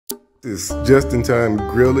This is just-in-time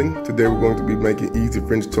grilling. Today we're going to be making easy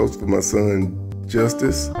French toast for my son,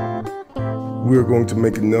 Justus. We're going to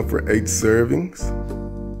make enough for 8 servings.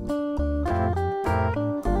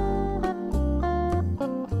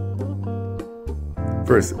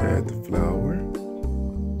 First, add the flour.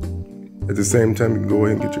 At the same time, you can go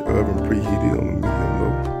ahead and get your oven preheated on a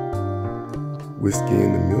medium-low. Whisk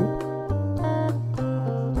in the milk.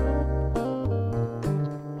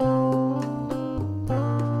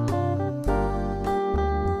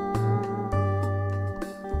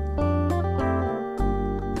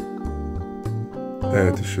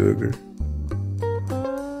 Add the sugar.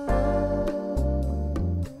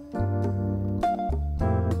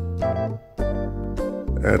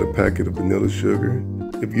 Add a packet of vanilla sugar.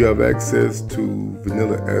 If you have access to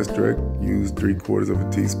vanilla extract, use 3/4 of a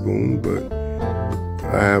teaspoon, but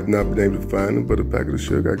I have not been able to find it, but a packet of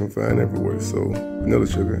sugar I can find everywhere, so vanilla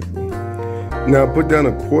sugar. Now put down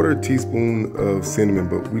a 1/4 teaspoon of cinnamon,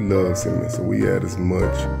 but we love cinnamon, so we add as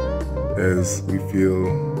much as we feel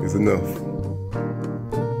is enough.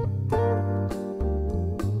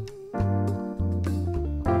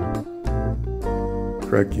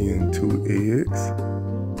 Crack in 2 eggs.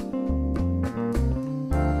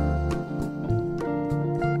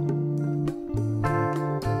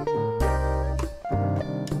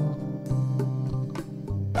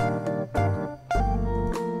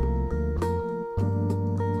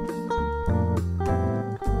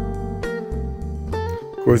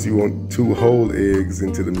 Of course, you want 2 whole eggs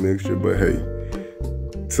into the mixture, but hey,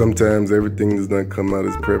 sometimes everything does not come out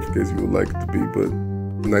as perfect as you would like it to be, but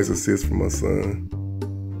nice assist from my son.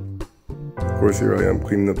 Of course, here I am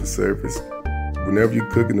cleaning up the surface. Whenever you're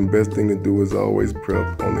cooking, the best thing to do is always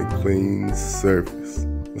prep on a clean surface.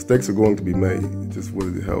 Mistakes are going to be made, it's just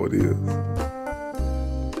how it is.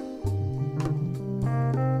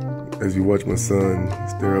 As you watch my son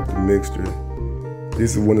stir up the mixture,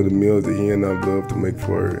 this is one of the meals that he and I love to make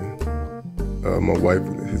for my wife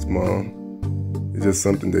and his mom. It's just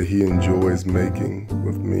something that he enjoys making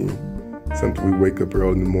with me. Something we wake up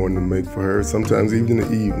early in the morning to make for her, sometimes even in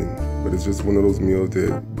the evening. But it's just one of those meals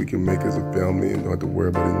that we can make as a family and don't have to worry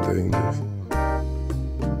about any dangers.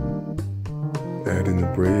 Add in the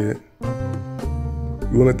bread.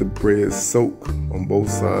 You want to let the bread soak on both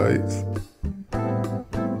sides.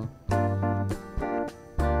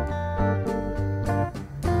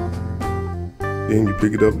 Then you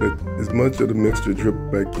pick it up, let as much of the mixture drip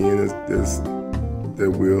back in as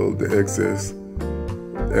the excess.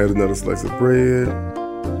 Add another slice of bread.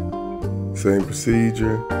 Same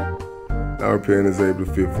procedure. Our pan is able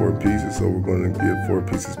to fit 4 pieces, so we're going to get 4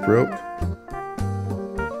 pieces prepped.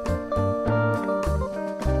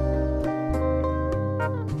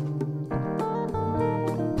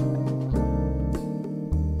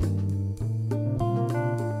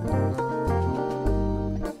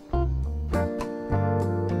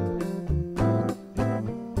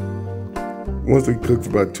 Once they cook for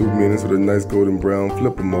about 2 minutes with a nice golden brown,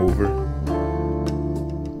 flip them over.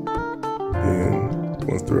 And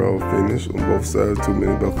once they're all finished on both sides, 2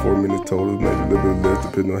 minutes, about 4 minutes total, maybe a little bit less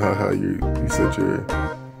depending on how high you set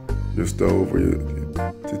your stove or your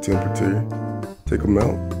temperature. Take them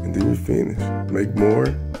out and then you're finished. Make more,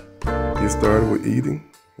 get started with eating.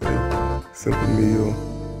 Simple meal.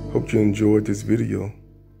 Hope you enjoyed this video.